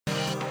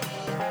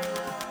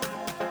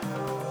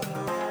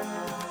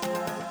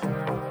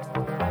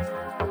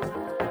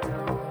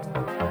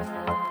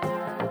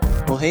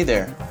hey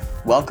there.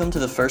 Welcome to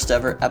the first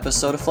ever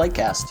episode of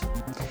Flightcast.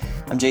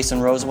 I'm Jason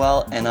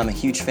Rosewell, and I'm a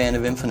huge fan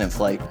of Infinite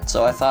Flight,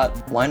 so I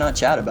thought, why not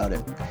chat about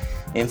it?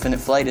 Infinite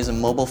Flight is a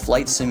mobile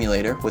flight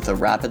simulator with a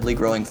rapidly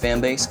growing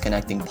fan base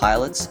connecting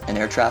pilots and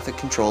air traffic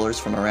controllers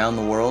from around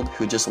the world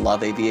who just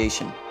love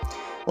aviation.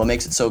 What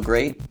makes it so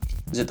great?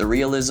 Is it the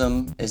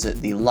realism? Is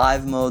it the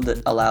live mode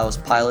that allows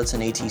pilots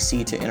and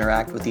ATC to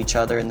interact with each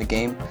other in the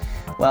game?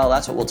 Well,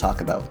 that's what we'll talk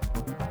about.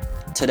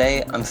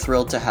 Today, I'm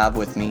thrilled to have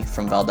with me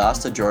from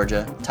Valdosta,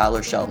 Georgia,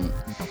 Tyler Shelton.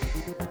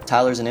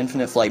 Tyler's an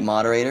Infinite Flight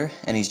moderator,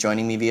 and he's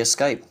joining me via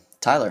Skype.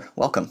 Tyler,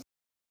 welcome.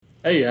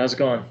 Hey, how's it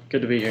going?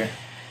 Good to be here.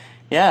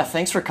 Yeah,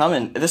 thanks for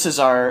coming. This is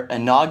our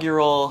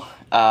inaugural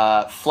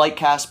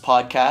Flightcast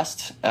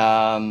podcast,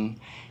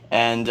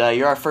 and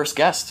you're our first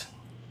guest.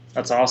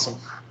 That's awesome.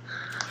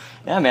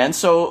 Yeah, man.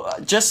 So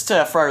just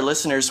for our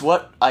listeners,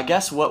 what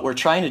we're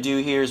trying to do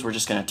here is we're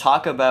just going to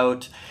talk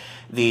about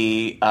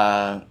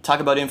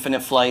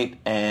Infinite Flight,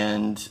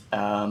 and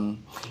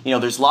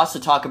there's lots to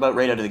talk about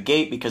right out of the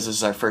gate because this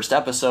is our first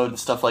episode and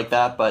stuff like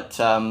that. But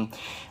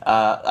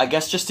I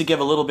guess just to give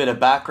a little bit of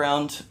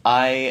background,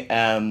 I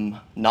am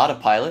not a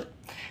pilot.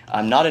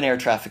 I'm not an air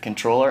traffic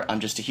controller. I'm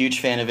just a huge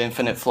fan of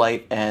Infinite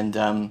Flight, and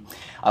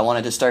I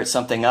wanted to start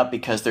something up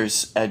because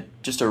there's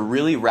just a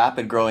really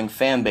rapid growing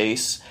fan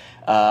base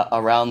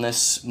around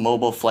this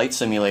mobile flight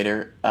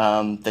simulator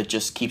that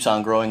just keeps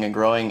on growing and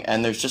growing,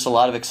 and there's just a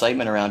lot of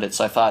excitement around it.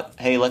 So I thought,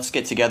 hey, let's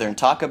get together and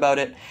talk about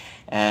it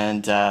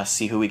and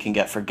see who we can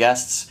get for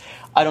guests.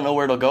 I don't know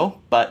where it'll go,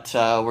 but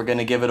we're going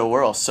to give it a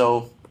whirl.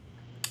 So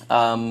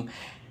I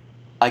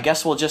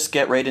guess we'll just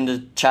get right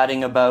into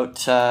chatting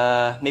about,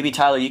 maybe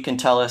Tyler, you can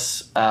tell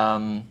us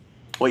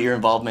what your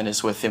involvement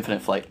is with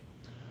Infinite Flight.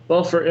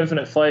 Well, for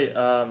Infinite Flight,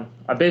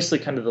 I'm basically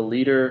kind of the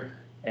leader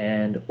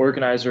and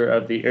organizer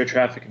of the air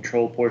traffic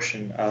control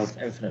portion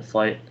of Infinite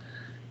Flight.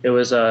 It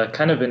was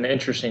kind of an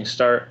interesting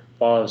start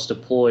while I was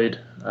deployed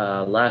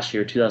last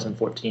year,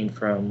 2014,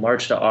 from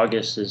March to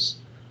August is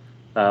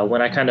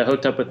when I kind of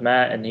hooked up with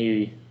Matt, and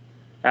he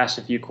asked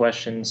a few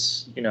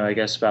questions, I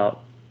guess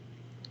about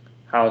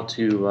how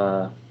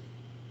to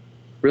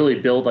really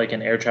build like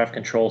an air traffic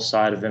control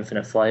side of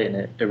Infinite Flight,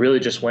 and it really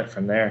just went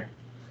from there.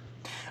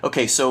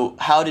 Okay, so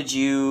how did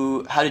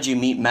you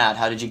meet Matt?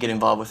 How did you get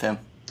involved with him?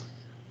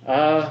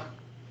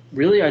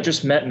 Really, I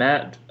just met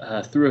Matt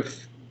through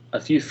a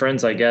few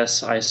friends, I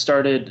guess. I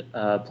started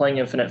playing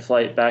Infinite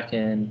Flight back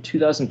in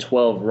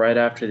 2012, right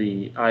after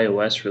the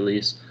iOS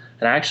release,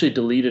 and I actually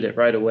deleted it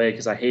right away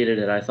because I hated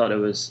it. I thought it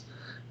was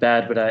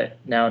bad, but I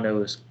now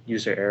know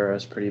user error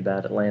is pretty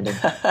bad at landing.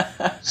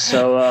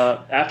 So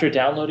after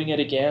downloading it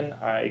again,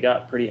 I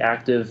got pretty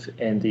active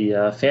in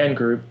the fan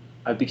group.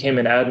 I became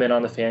an admin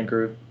on the fan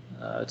group,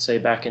 I'd say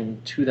back in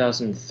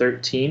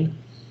 2013.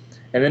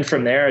 And then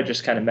from there, I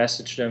just kind of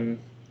messaged him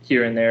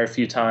here and there a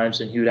few times,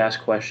 and he would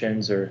ask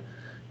questions, or,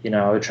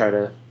 I would try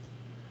to,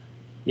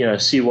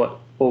 see what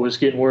was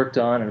getting worked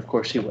on. And of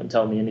course, he wouldn't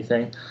tell me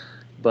anything.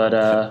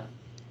 But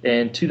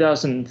in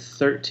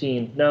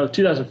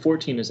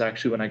 2014 is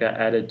actually when I got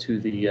added to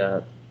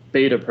the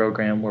beta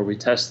program where we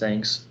test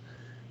things.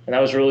 And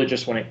that was really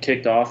just when it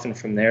kicked off. And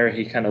from there,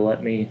 he kind of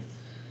let me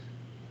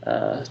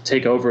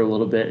take over a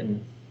little bit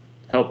and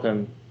help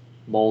him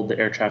mold the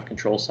air traffic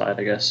control side,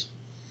 I guess.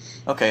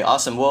 Okay,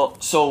 awesome. Well,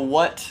 so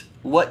what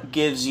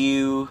gives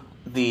you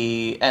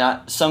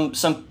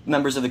some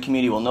members of the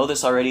community will know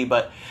this already,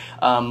 but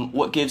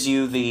what gives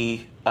you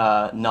the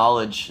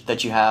knowledge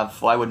that you have?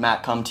 Why would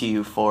Matt come to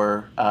you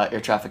for air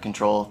traffic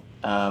control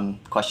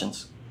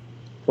questions?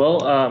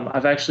 Well,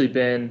 I've actually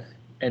been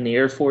in the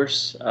Air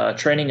Force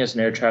training as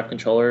an air traffic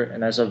controller,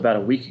 and as of about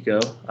a week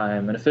ago, I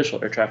am an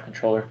official air traffic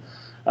controller.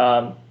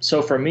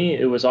 So for me,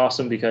 it was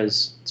awesome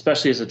because,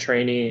 especially as a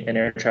trainee in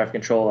air traffic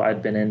control,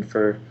 I'd been in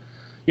for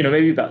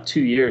maybe about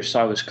 2 years, so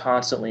I was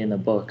constantly in the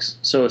books.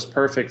 So it was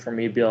perfect for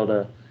me to be able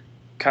to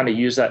kind of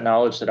use that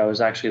knowledge that I was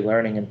actually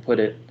learning and put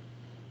it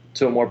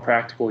to a more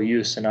practical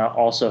use, and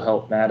also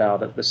help Matt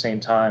out at the same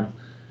time,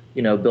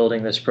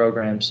 building this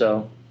program.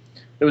 So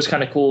it was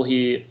kind of cool.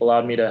 He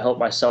allowed me to help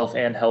myself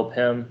and help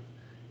him,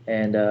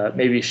 and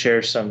maybe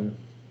share some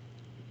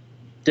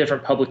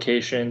different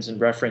publications and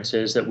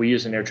references that we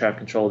use in air traffic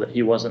control that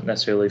he wasn't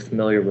necessarily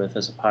familiar with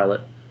as a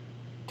pilot.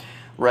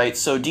 Right.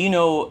 So do you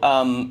know,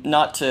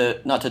 not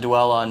to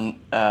dwell on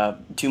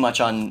too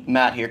much on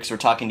Matt here because we're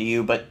talking to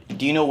you, but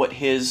do you know what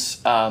his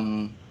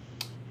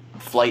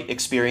flight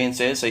experience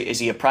is? Is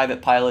he a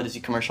private pilot? Is he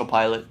a commercial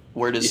pilot?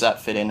 Where does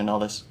that fit in all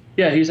this?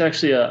 Yeah, he's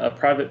actually a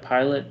private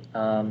pilot.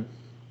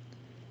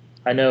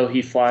 I know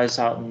he flies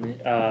out in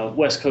the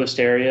West Coast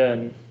area,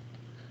 and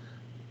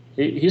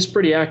he's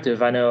pretty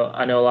active. I know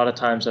a lot of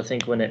times, I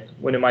think when it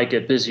might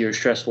get busy or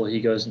stressful,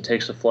 he goes and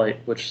takes a flight,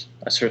 which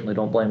I certainly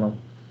don't blame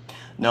him.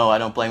 No, I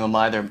don't blame him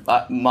either.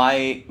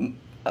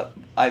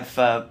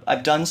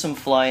 I've done some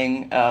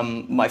flying.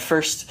 My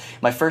first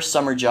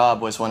summer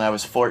job was when I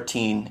was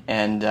 14,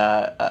 and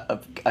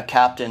a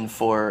captain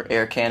for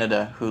Air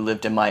Canada who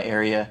lived in my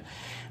area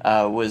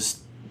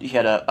he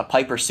had a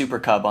Piper Super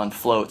Cub on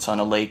floats on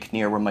a lake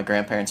near where my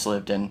grandparents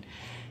lived, and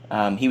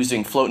He was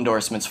doing float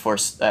endorsements for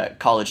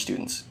college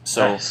students.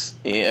 So Nice.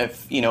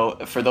 if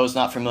for those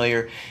not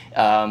familiar,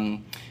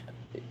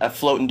 a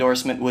float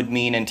endorsement would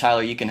mean, and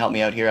Tyler, you can help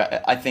me out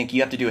here. I think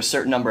you have to do a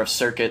certain number of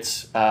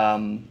circuits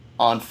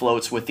on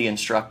floats with the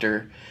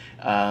instructor,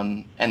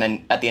 and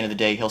then at the end of the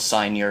day, he'll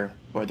sign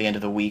or the end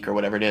of the week or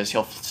whatever it is,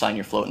 he'll sign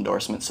your float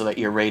endorsement so that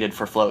you're rated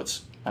for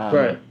floats.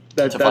 Right.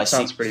 That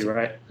sounds pretty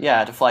right.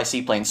 Yeah, to fly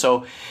seaplanes.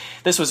 So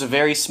this was a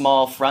very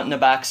small front and a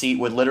back seat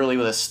with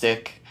a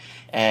stick,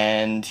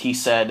 and he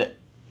said,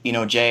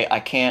 Jay,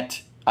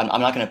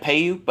 I'm not going to pay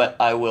you, but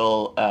I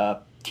will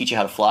teach you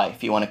how to fly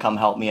if you want to come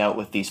help me out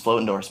with these float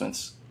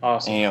endorsements.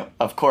 Awesome. And,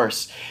 of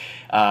course,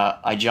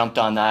 I jumped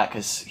on that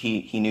because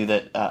he knew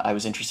that I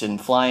was interested in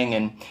flying.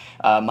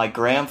 And my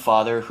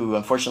grandfather, who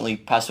unfortunately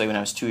passed away when I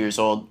was 2 years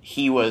old,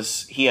 he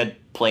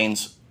had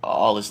planes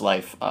all his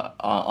life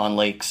on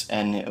lakes,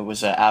 and it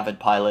was an avid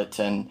pilot.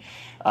 And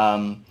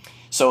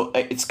so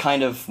it's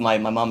kind of, my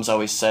mom's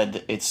always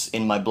said it's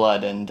in my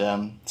blood.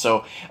 And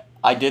so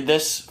I did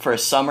this for a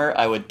summer.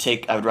 I would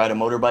ride a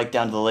motorbike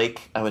down to the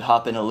lake. I would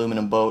hop in an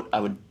aluminum boat. I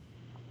would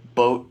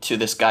boat to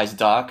this guy's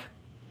dock.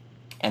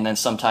 And then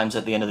sometimes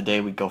at the end of the day,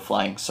 we'd go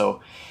flying.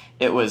 So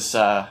it was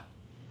the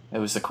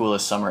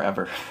coolest summer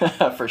ever,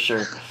 for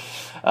sure.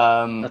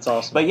 That's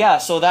awesome. But yeah,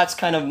 so that's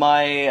kind of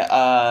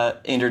my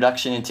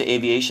introduction into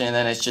aviation. And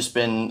then it's just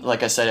been,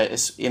 like I said,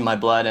 it's in my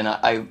blood. And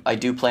I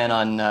do plan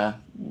on,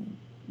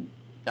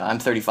 I'm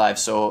 35,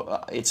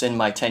 so it's in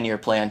my 10-year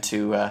plan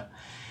to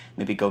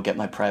maybe go get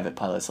my private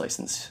pilot's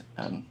license.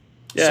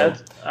 Yeah,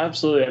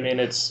 absolutely. I mean,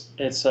 it's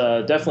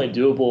definitely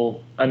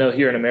doable. I know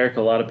here in America,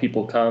 a lot of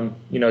people come,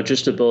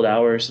 just to build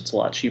hours. It's a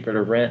lot cheaper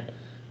to rent.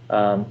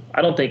 I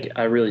don't think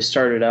I really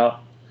started out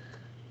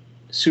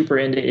super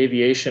into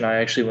aviation. I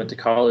actually went to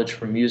college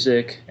for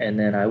music, and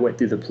then I went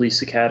through the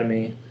police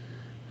academy,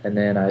 and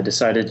then I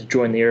decided to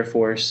join the Air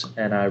Force,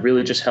 and I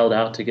really just held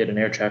out to get an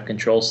air traffic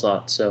control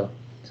slot. So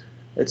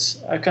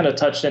I kind of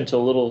touched into a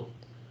little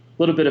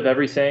bit of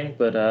everything,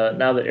 but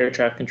now that air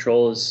traffic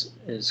control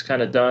is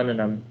kind of done and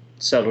I'm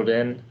settled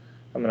in,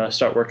 I'm going to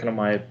start working on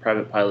my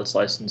private pilot's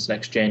license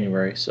next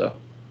January. So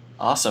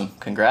awesome.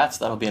 Congrats.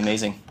 That'll be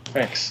amazing.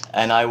 Thanks.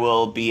 And I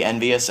will be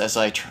envious as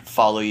I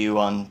follow you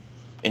on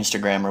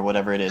Instagram or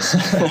whatever it is.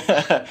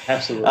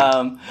 Absolutely.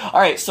 All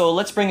right, so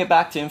let's bring it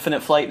back to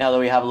Infinite Flight now that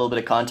we have a little bit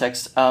of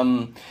context.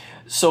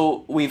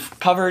 So we've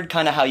covered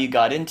kind of how you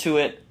got into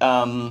it.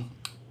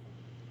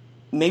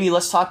 Maybe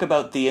let's talk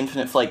about the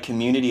Infinite Flight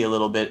community a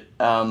little bit.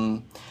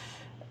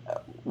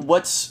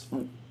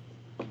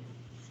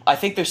 I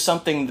think there's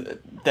something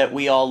that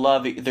we all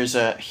love. There's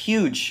a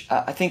huge,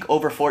 I think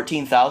over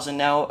 14,000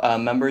 now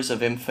members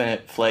of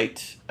Infinite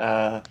Flight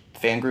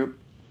fan group.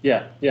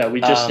 Yeah,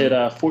 we just hit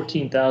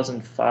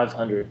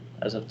 14,500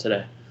 as of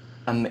today.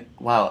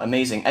 Wow,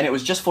 amazing. And it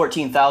was just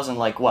 14,000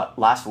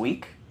 last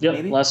week? Yep,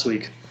 maybe? Last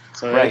week.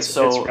 So right, it's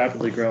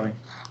rapidly growing.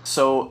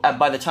 So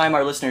by the time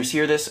our listeners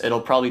hear this,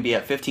 it'll probably be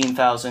at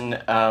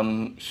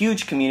 15,000.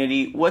 Huge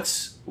community.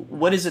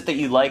 What is it that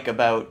you like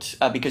about,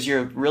 because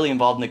you're really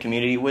involved in the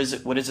community,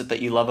 what is it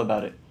that you love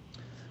about it?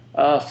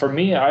 For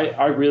me,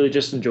 I really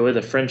just enjoy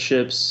the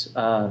friendships.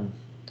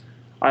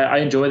 I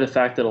enjoy the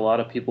fact that a lot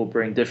of people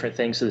bring different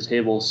things to the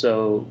table.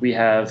 So we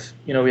have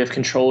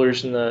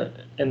controllers in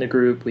the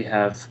group. We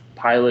have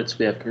pilots.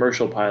 We have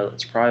commercial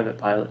pilots, private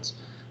pilots.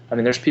 I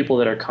mean, there's people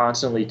that are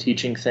constantly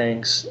teaching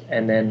things,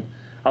 and then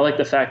I like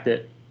the fact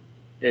that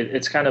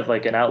it's kind of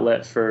like an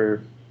outlet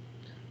for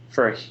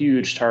a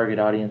huge target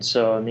audience.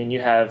 So I mean,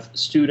 you have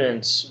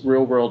students,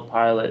 real world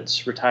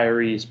pilots,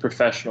 retirees,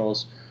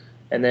 professionals,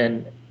 and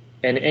then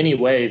in any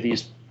way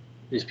these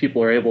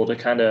people are able to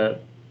kind of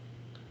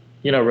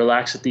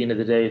relax at the end of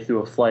the day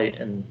through a flight.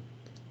 And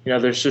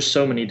there's just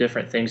so many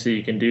different things that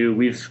you can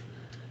do.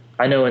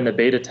 I know in the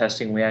beta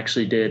testing we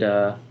actually did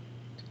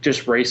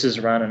just races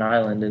around an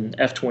island in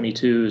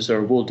F-22s,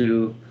 or we'll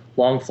do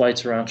long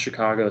flights around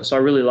Chicago. So I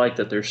really like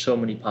that there's so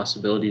many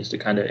possibilities to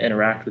kind of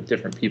interact with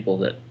different people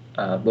that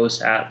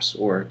most apps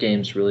or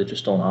games really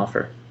just don't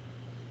offer.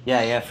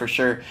 Yeah, for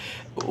sure.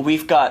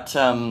 We've got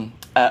in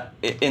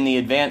the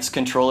advanced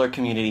controller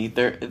community,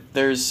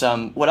 there's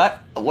what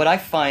I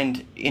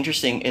find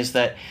interesting is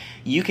that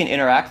you can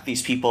interact with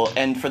these people,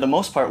 and for the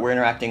most part, we're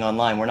interacting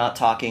online. We're not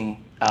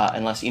talking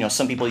unless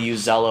some people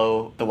use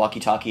Zello, the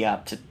walkie-talkie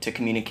app, to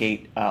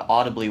communicate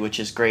audibly, which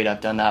is great.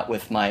 I've done that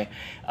with my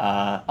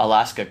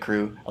Alaska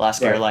crew,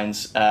 Alaska Right.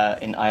 Airlines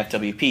in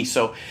IFWP.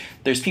 So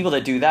there's people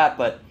that do that,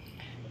 but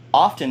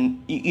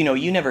often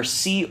you never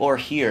see or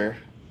hear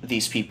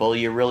these people.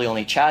 You're really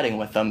only chatting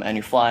with them, and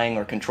you're flying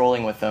or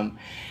controlling with them.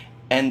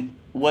 And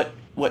what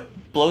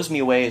blows me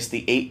away is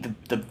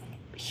the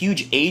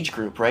huge age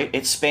group, right?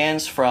 It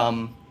spans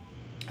from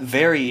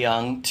very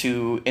young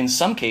to, in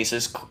some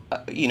cases,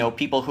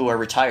 people who are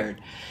retired.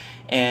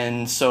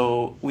 And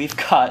so we've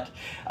got,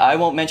 I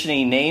won't mention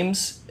any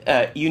names,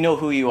 you know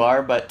who you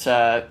are, but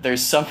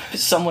there's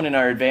someone in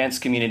our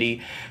advanced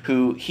community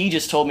who, he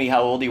just told me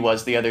how old he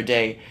was the other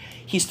day.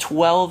 He's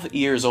 12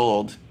 years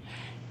old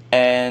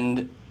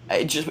and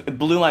it just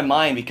blew my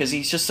mind because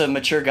he's just a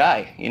mature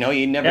guy. You know,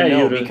 you never Yeah, you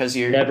know would have because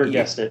you're never you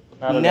guessed it.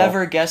 Not at all.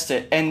 never guessed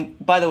it.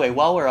 And by the way,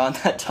 while we're on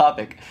that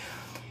topic,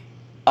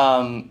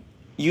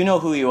 you know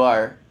who you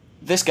are.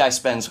 This guy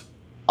spends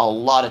a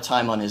lot of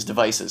time on his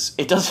devices.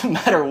 It doesn't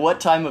matter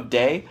what time of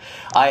day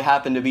I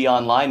happen to be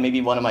online.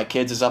 Maybe one of my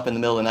kids is up in the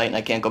middle of the night and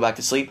I can't go back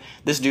to sleep.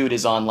 This dude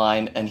is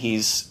online and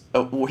he's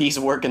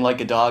working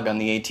like a dog on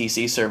the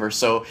ATC server.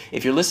 So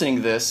if you're listening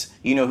to this,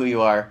 you know who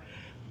you are.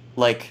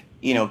 Like,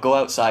 you know, go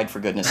outside for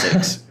goodness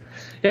sakes.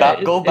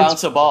 Yeah, Go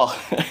bounce a ball.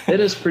 it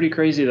is pretty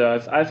crazy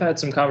though. I've had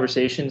some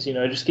conversations,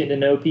 just getting to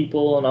know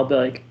people, and I'll be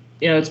like,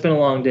 it's been a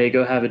long day.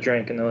 Go have a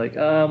drink, and they're like,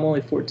 I'm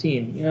only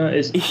 14.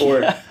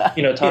 Or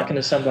talking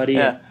to somebody,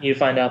 Yeah. and you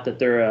find out that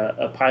they're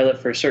a pilot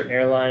for a certain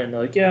airline, and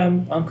they're like, yeah,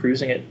 I'm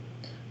cruising at,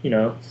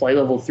 flight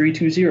level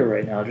 320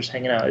 right now, just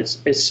hanging out.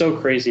 It's so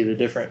crazy the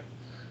different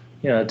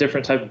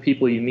type of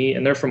people you meet,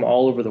 and they're from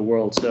all over the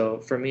world. So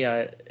for me,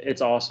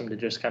 it's awesome to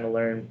just kind of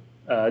learn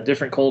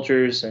different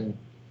cultures and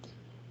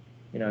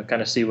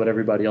kind of see what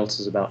everybody else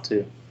is about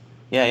too.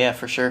 Yeah,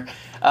 for sure.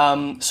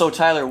 So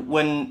Tyler,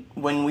 when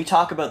we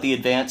talk about the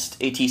advanced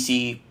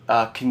ATC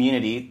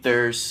community,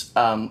 there's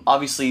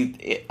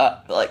obviously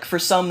like for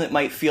some it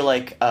might feel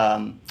like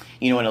an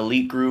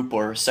elite group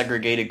or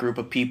segregated group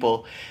of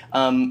people.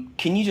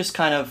 Can you just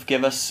kind of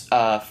give us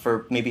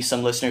for maybe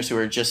some listeners who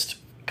are just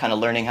kind of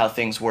learning how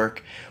things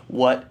work,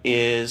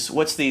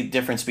 what's the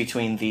difference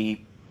between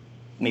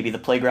maybe the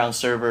playground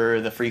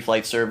server, the free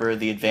flight server,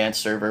 the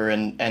advanced server,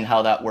 and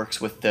how that works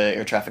with the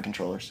air traffic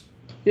controllers?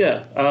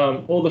 Yeah.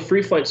 Well, the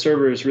free flight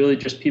server is really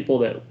just people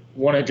that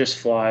want to just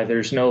fly.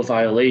 There's no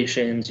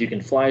violations. You can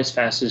fly as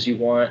fast as you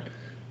want.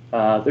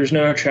 There's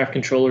no air traffic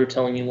controller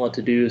telling you what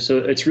to do. So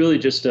it's really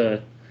just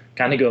a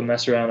kind of go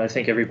mess around. I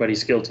think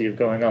everybody's guilty of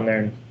going on there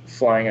and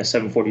flying a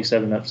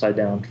 747 upside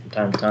down from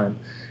time to time.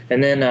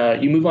 And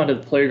then you move on to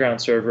the playground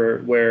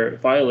server where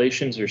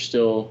violations are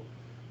still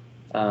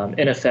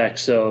in effect.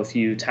 So if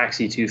you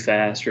taxi too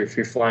fast or if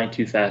you're flying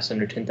too fast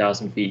under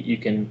 10,000 feet, you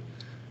can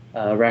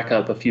rack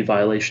up a few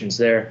violations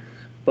there.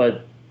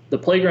 But the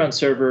playground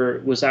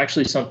server was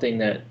actually something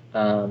that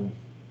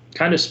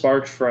kind of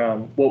sparked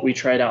from what we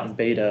tried out in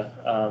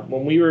beta.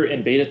 When we were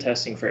in beta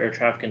testing for air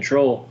traffic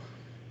control,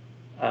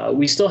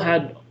 we still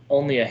had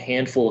only a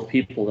handful of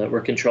people that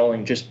were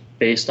controlling just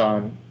based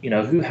on,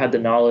 who had the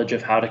knowledge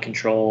of how to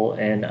control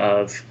and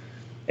of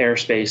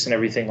airspace and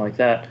everything like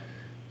that.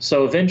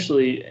 So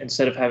eventually,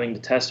 instead of having to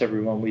test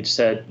everyone, we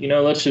said,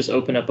 let's just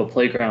open up a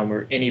playground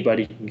where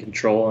anybody can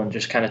control and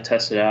just kind of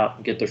test it out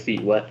and get their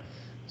feet wet.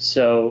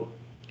 So,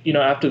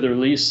 after the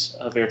release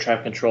of air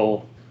traffic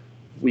control,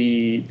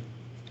 we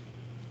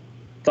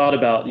thought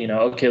about,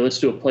 okay, let's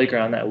do a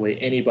playground. That way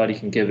anybody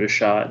can give it a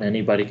shot and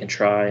anybody can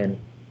try and,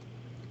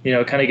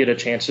 kind of get a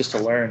chance just to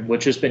learn,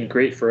 which has been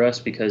great for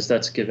us because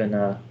that's given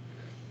a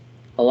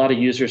lot of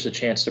users a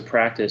chance to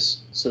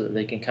practice so that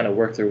they can kind of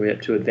work their way up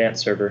to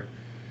advanced server.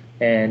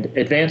 And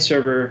advanced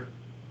server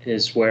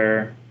is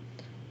where,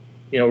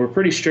 we're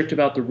pretty strict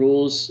about the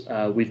rules.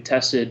 We've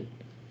tested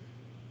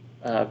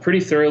pretty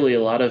thoroughly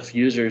a lot of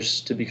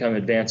users to become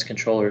advanced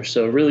controllers.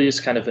 So it really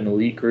is kind of an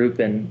elite group.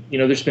 And,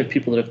 there's been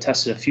people that have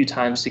tested a few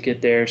times to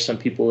get there, some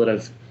people that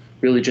have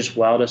really just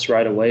wowed us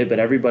right away, but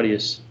everybody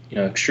is,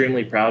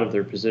 extremely proud of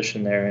their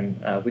position there.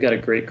 And we got a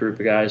great group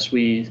of guys.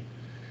 We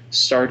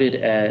started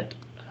at,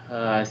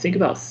 I think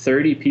about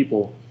 30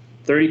 people.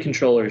 30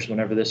 controllers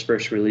whenever this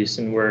first released,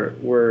 and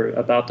we're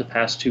about to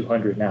pass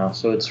 200 now,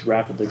 so it's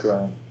rapidly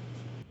growing.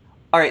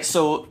 All right,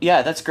 so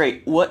yeah, that's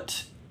great.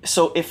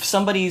 So if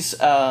somebody's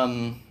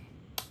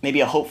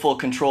maybe a hopeful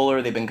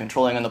controller, they've been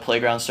controlling on the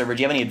playground server,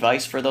 do you have any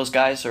advice for those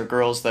guys or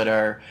girls that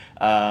are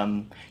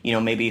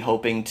maybe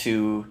hoping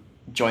to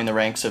join the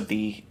ranks of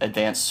the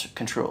advanced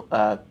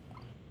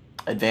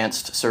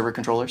server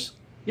controllers?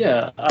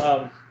 Yeah,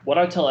 what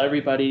I tell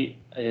everybody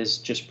is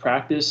just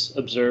practice,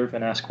 observe,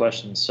 and ask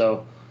questions.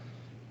 So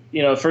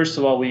first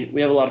of all,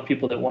 we have a lot of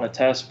people that want to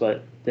test,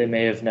 but they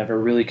may have never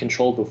really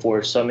controlled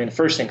before. So,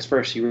 first things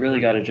first, you really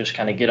got to just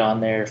kind of get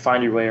on there,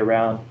 find your way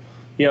around,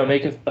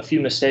 make a few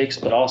mistakes,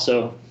 but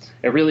also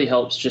it really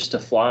helps just to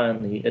fly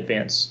on the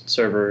advanced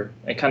server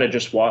and kind of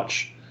just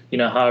watch,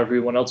 how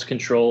everyone else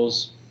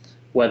controls,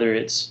 whether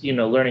it's,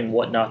 learning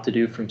what not to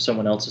do from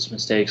someone else's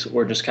mistakes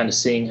or just kind of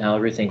seeing how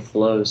everything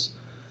flows.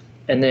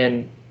 And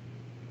then,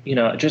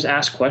 just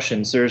ask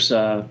questions. There's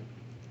the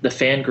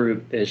fan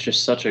group is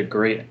just such a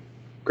great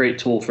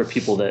tool for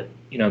people that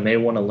may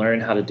want to learn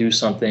how to do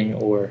something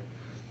or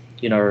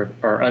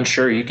are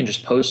unsure. You can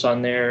just post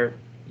on there.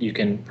 You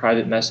can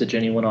private message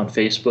anyone on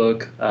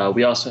Facebook.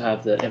 We also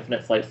have the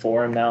Infinite Flight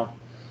Forum now.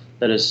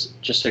 That is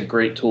just a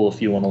great tool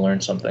if you want to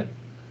learn something.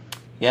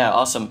 Yeah,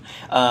 awesome.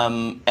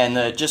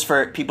 And just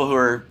for people who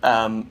are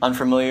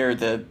unfamiliar,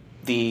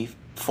 the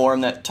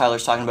forum that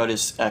Tyler's talking about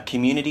is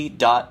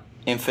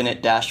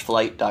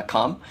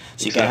community.infinite-flight.com.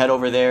 So you can head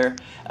over there.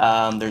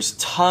 There's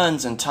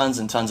tons and tons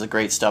and tons of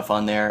great stuff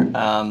on there.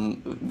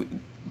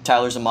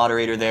 Tyler's a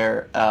moderator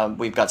there.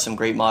 We've got some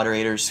great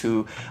moderators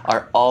who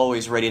are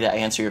always ready to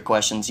answer your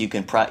questions. You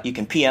can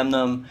PM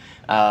them.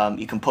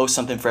 You can post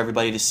something for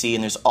everybody to see,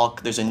 and there's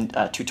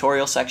a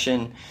tutorial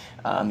section.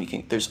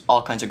 There's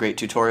all kinds of great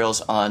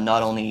tutorials on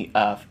not only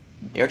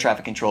air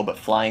traffic control but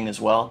flying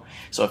as well.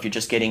 So if you're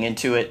just getting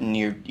into it and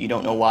you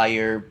don't know why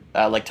you're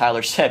like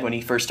Tyler said when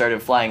he first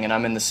started flying, and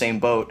I'm in the same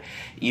boat,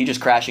 you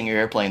just crashing your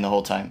airplane the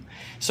whole time.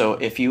 So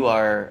if you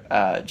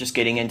are just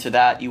getting into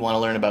that, you want to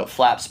learn about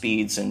flap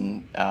speeds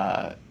and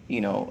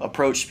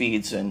approach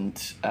speeds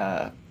and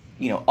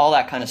all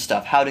that kind of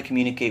stuff, how to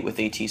communicate with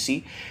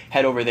ATC,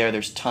 head over there.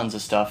 There's tons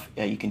of stuff.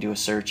 You can do a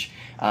search.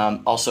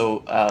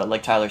 Also,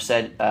 like Tyler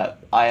said,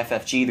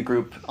 IFFG, the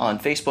group on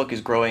Facebook,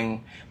 is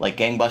growing like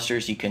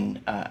gangbusters. You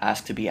can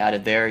ask to be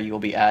added there. You will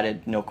be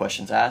added, no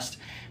questions asked.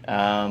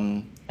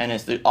 And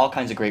there's all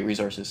kinds of great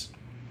resources.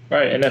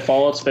 Right, and if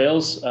all else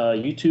fails,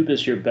 YouTube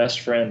is your best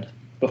friend.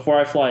 Before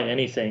I fly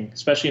anything,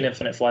 especially in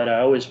infinite flight,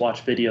 I always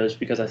watch videos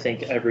because I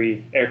think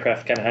every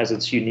aircraft kind of has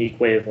its unique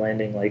way of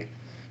landing. Like,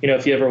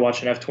 if you ever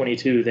watch an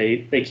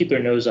F-22, they keep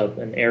their nose up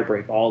and air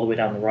brake all the way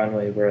down the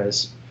runway,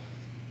 whereas,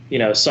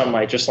 some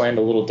might just land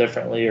a little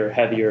differently or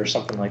heavier or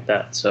something like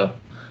that. So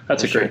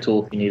that's a great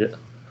tool if you need it.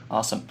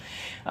 Awesome.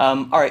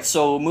 All right,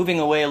 so moving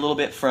away a little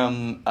bit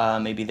from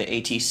maybe the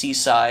ATC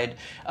side,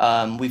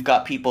 we've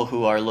got people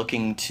who are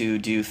looking to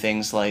do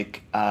things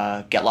like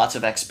get lots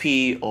of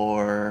XP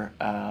or,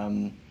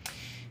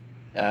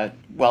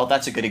 well,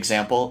 that's a good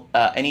example.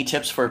 Any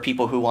tips for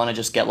people who want to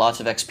just get lots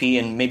of XP?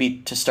 And maybe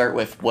to start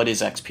with, what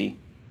is XP?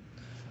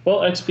 Well,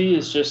 XP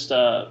is just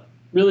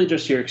really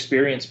just your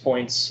experience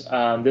points.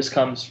 This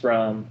comes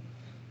from,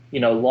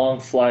 long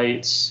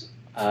flights.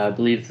 I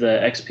believe the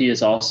XP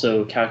is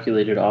also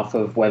calculated off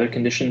of weather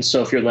conditions.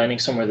 So if you're landing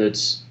somewhere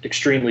that's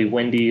extremely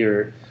windy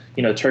or,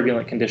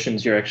 turbulent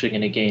conditions, you're actually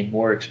going to gain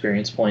more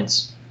experience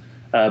points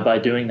by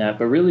doing that.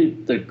 But really,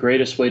 the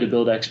greatest way to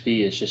build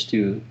XP is just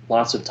do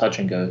lots of touch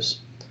and goes.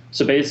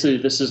 So basically,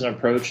 this is an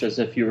approach as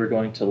if you were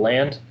going to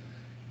land.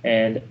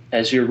 And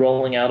as you're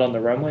rolling out on the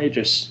runway,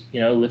 just,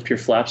 lift your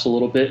flaps a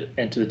little bit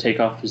into the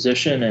takeoff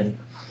position and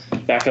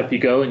back up you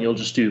go, and you'll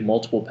just do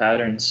multiple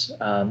patterns.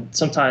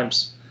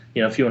 Sometimes,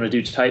 if you want to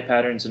do tight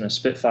patterns in a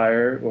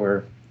Spitfire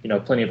or,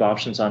 plenty of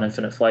options on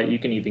infinite flight, you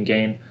can even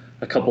gain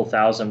a couple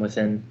thousand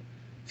within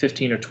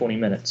 15 or 20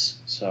 minutes.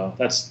 So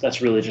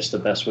that's really just the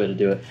best way to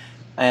do it.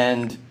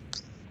 And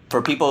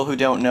for people who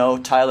don't know,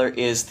 Tyler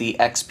is the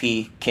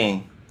XP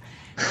king.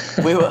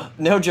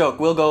 No joke,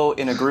 we'll go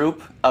in a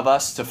group of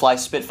us to fly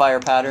Spitfire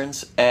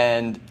patterns,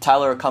 and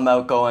Tyler will come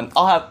out going,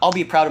 I'll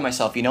be proud of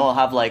myself, I'll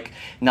have like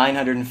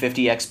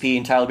 950 XP,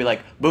 and Tyler will be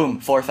like, boom,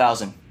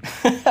 4,000.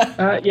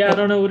 Yeah, I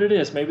don't know what it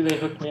is. Maybe they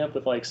hooked me up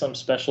with like some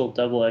special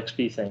double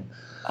XP thing.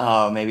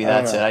 Oh, maybe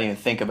that's it. I didn't even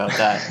think about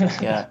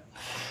that.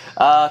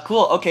 Yeah.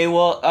 Cool. Okay.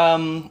 Well,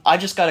 I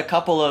just got a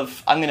couple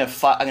of. I'm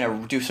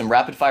gonna do some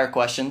rapid fire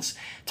questions.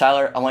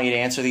 Tyler, I want you to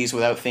answer these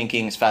without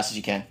thinking, as fast as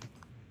you can.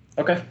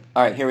 Okay.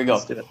 All right. Here we go.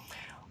 Let's do it.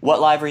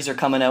 What liveries are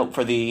coming out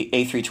for the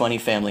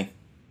A320 family?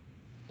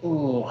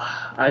 Oh,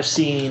 I've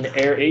seen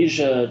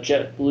AirAsia,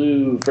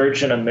 JetBlue,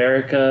 Virgin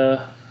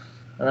America,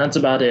 and that's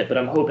about it. But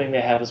I'm hoping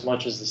they have as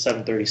much as the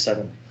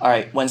 737. All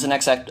right. When's the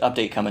next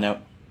update coming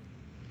out?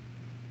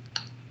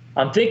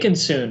 I'm thinking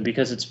soon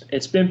because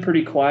it's been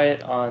pretty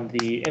quiet on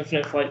the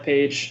Infinite Flight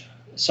page,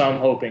 so I'm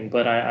hoping.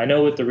 But I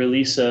know with the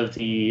release of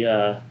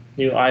the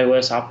new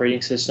iOS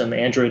operating system,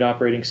 Android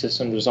operating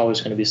system, there's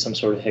always going to be some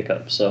sort of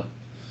hiccup. So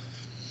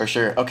for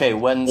sure. Okay,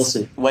 we'll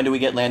see. When do we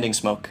get landing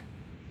smoke?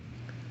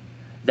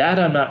 That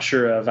I'm not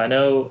sure of. I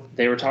know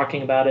they were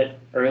talking about it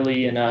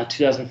early in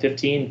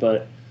 2015,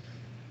 but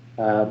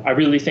I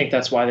really think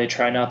that's why they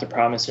try not to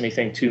promise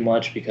anything too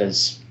much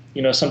because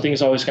something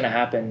is always going to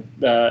happen.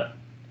 The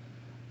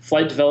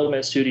flight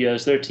development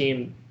studios, their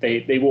team,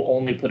 they will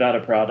only put out a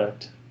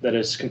product that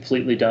is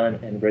completely done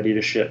and ready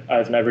to ship.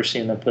 I've never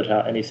seen them put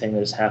out anything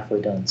that is halfway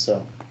done.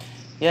 So,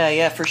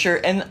 yeah, for sure.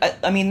 And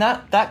I mean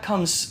that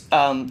comes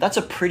that's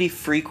a pretty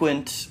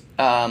frequent.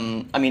 I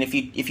mean, if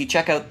you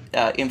check out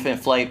Infinite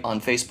Flight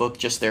on Facebook,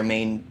 just their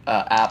main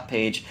app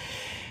page.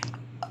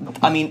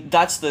 I mean,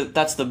 that's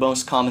the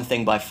most common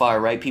thing by far,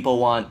 right? People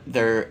want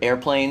their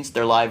airplanes,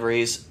 their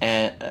liveries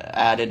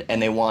added,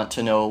 and they want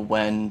to know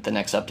when the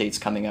next update's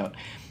coming out.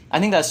 I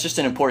think that's just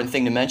an important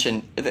thing to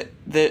mention.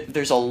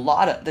 There's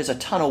a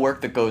ton of work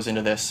that goes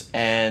into this,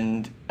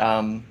 and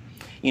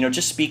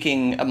just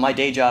speaking of my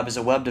day job as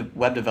a web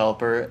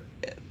developer,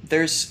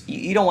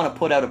 you don't want to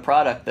put out a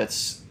product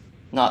that's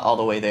not all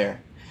the way there.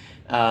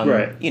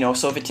 Right.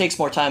 So if it takes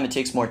more time, it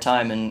takes more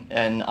time,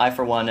 and I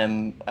for one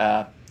am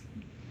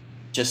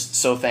just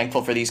so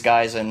thankful for these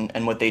guys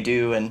and what they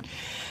do, and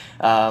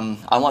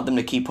I want them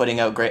to keep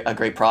putting out a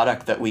great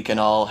product that we can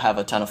all have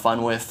a ton of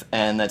fun with,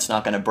 and that's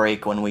not going to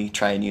break when we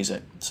try and use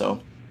it.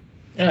 So,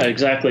 yeah,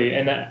 exactly,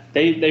 and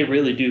they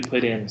really do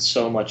put in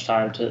so much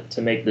time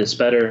to make this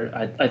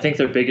better. I think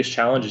their biggest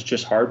challenge is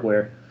just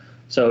hardware.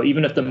 So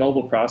even if the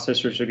mobile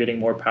processors are getting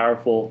more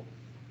powerful,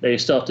 they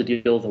still have to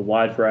deal with a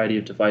wide variety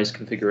of device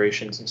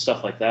configurations and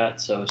stuff like that.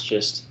 So it's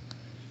just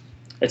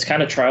it's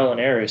kind of trial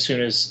and error as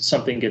soon as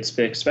something gets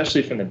fixed,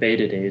 especially from the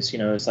beta days.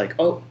 It's like,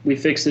 oh, we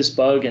fixed this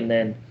bug, and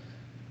then,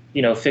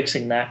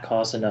 fixing that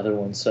caused another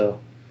one. So,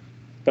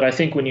 but I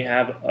think when you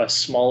have a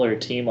smaller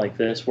team like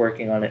this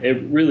working on it,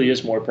 it really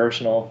is more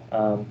personal.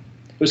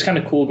 It was kind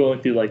of cool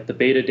going through like the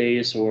beta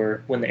days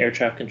or when the air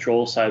traffic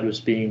control side was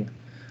being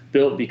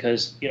built,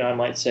 because, I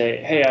might say,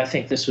 hey, I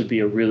think this would be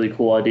a really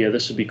cool idea.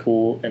 This would be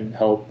cool and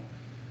help,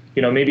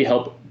 maybe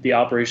help the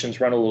operations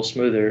run a little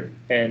smoother.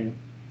 And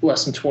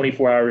less than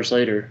 24 hours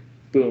later,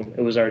 boom,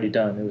 it was already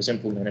done. It was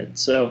implemented.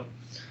 So,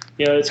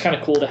 it's kind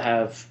of cool to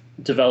have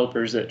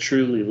developers that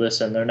truly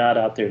listen. They're not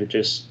out there to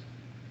just,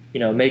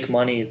 make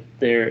money.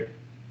 Their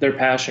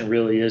passion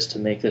really is to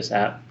make this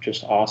app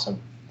just awesome.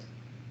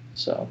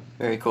 So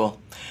very cool.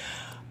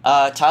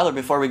 Tyler,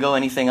 before we go,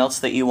 anything else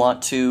that you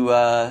want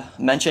to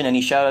mention?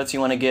 Any shout outs you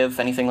want to give?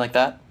 Anything like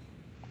that?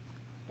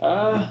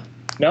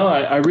 No,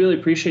 I really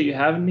appreciate you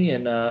having me.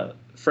 And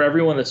for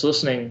everyone that's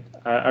listening,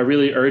 I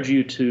really urge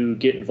you to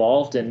get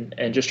involved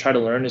and just try to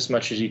learn as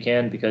much as you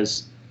can,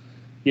 because,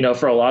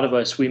 for a lot of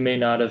us, we may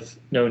not have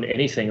known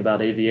anything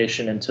about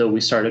aviation until we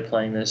started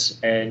playing this.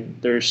 And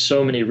there's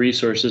so many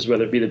resources,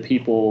 whether it be the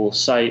people,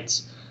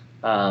 sites,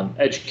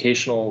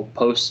 educational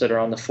posts that are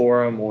on the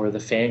forum or the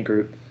fan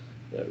group.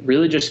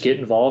 Really just get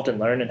involved and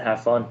learn and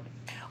have fun.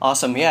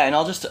 Awesome. Yeah, and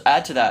I'll just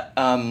add to that.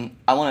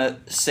 I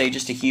want to say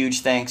just a huge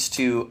thanks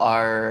to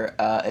our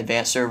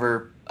advanced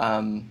server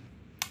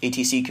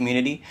ATC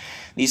community.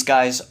 These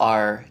guys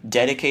are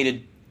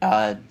dedicated,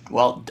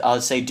 well, I'll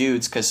say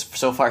dudes, because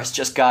so far it's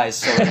just guys.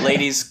 So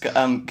ladies,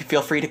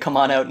 feel free to come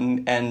on out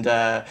and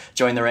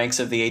join the ranks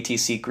of the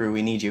ATC crew.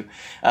 We need you.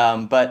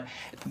 But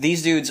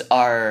these dudes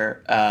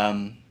are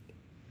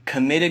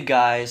committed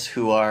guys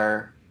who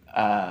are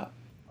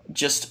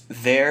just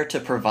there to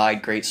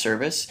provide great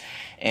service.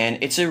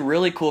 And it's a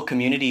really cool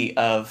community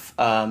of,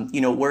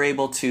 we're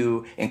able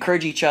to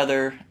encourage each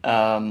other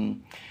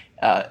and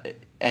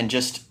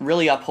just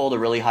really uphold a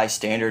really high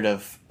standard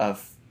of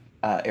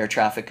air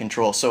traffic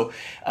control. So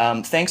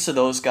thanks to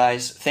those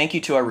guys. Thank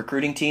you to our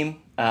recruiting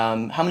team.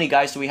 How many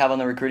guys do we have on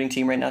the recruiting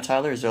team right now,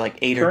 Tyler? Is there like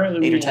eight or 10?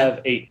 Currently we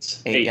have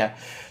eight. Yeah.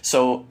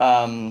 So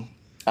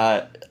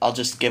I'll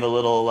just give a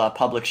little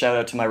public shout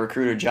out to my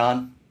recruiter,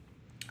 John.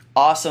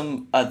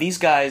 Awesome. These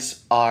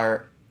guys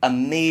are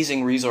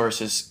amazing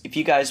resources. If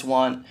you guys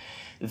want,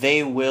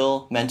 they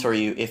will mentor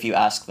you if you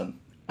ask them.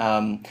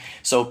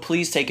 So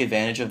please take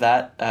advantage of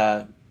that.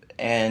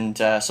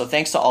 So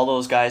thanks to all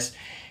those guys.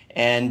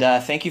 And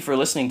thank you for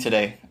listening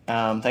today.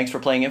 Thanks for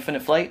playing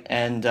Infinite Flight.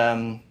 And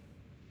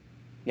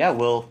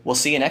we'll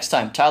see you next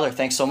time. Tyler,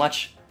 thanks so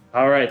much.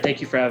 All right.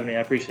 Thank you for having me.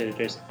 I appreciate it,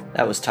 Jason.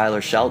 That was Tyler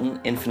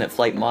Shelton, Infinite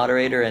Flight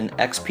moderator and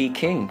XP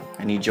King,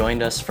 and he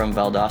joined us from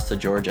Valdosta,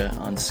 Georgia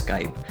on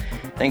Skype.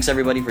 Thanks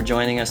everybody for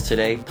joining us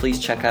today. Please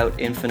check out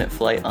Infinite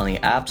Flight on the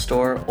App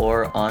Store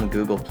or on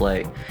Google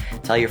Play.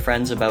 Tell your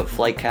friends about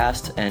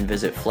Flightcast and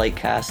visit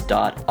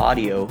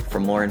flightcast.audio for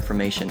more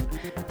information.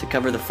 To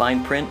cover the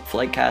fine print,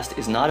 Flightcast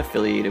is not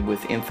affiliated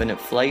with Infinite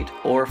Flight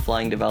or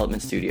Flying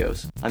Development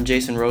Studios. I'm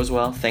Jason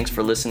Rosewell. Thanks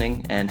for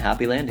listening and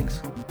happy landings.